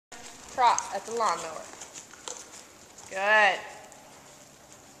trot at the lawnmower. Good.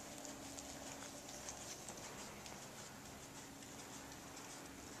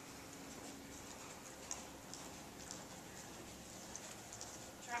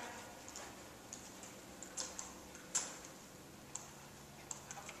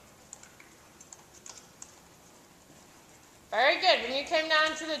 Very good. When you came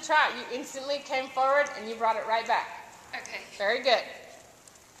down to the trot, you instantly came forward and you brought it right back. Okay. Very good.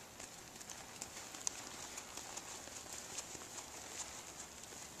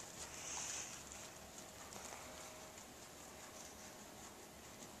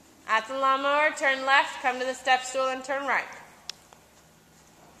 At the lawnmower, turn left, come to the step stool, and turn right.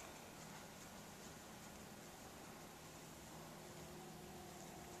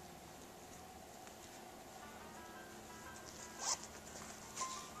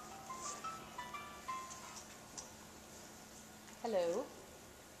 Hello.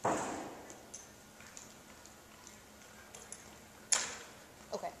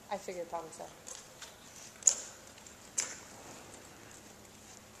 Okay, I figured probably so.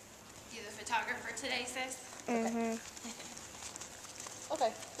 You the photographer today, sis? Okay.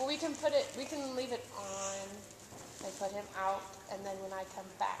 Okay. Well, we can leave it on and put him out, and then when I come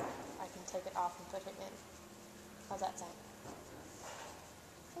back, I can take it off and put him in. How's that sound?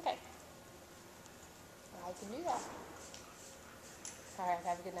 Okay. I can do that. All right,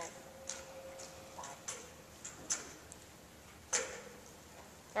 have a good night. Bye.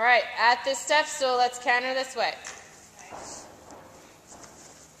 All right, at this step stool, let's canter this way.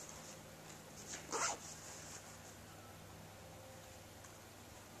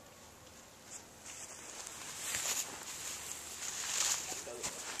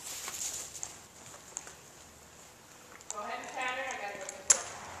 Go ahead and canter. I gotta go to the door.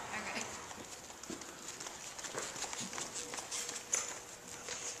 Okay.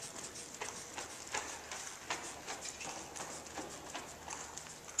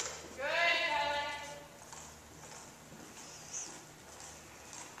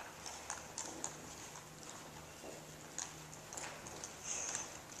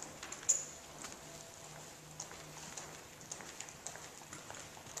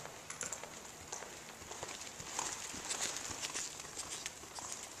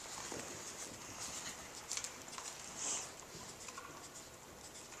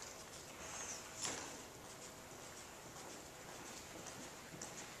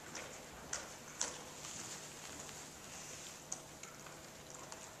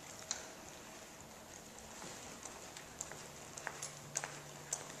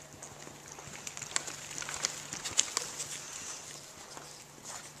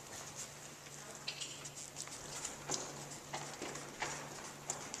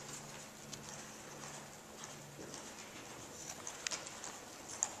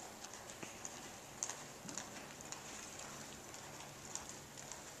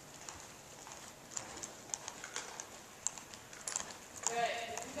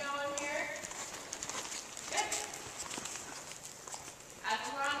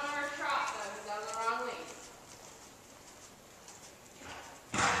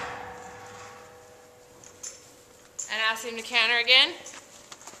 And ask him to canter again.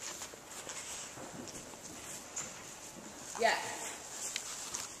 Yes.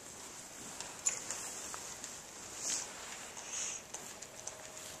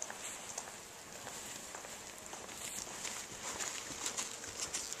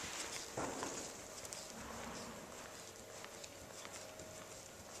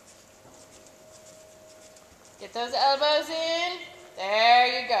 Get those elbows in.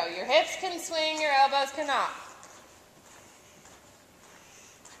 There you go. Your hips can swing, your elbows cannot.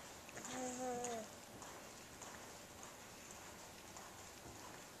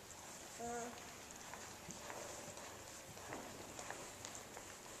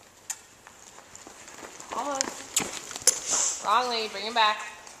 Almost. Wrong lead. Bring him back.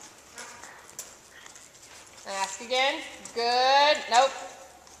 And ask again. Good. Nope.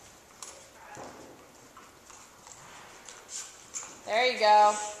 There you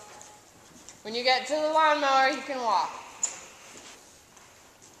go. When you get to the lawnmower, you can walk.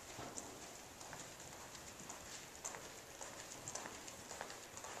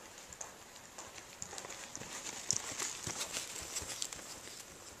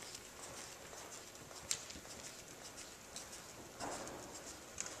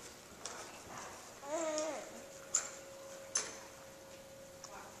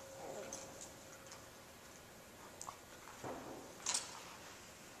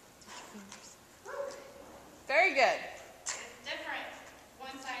 Very good. It's different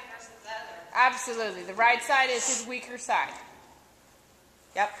one side versus the other. Absolutely. The right side is his weaker side.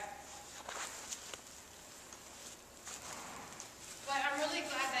 Yep.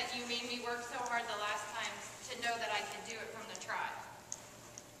 made me work so hard the last time to know that I could do it from the trot.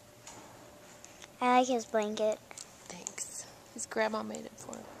 I like his blanket. Thanks. His grandma made it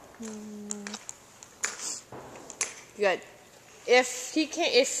for him. Good. If he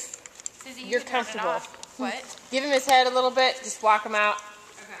can't, if Susie, you're can turn it comfortable, off. What? give him his head a little bit. Just walk him out,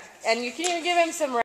 Okay. and you can even give him some.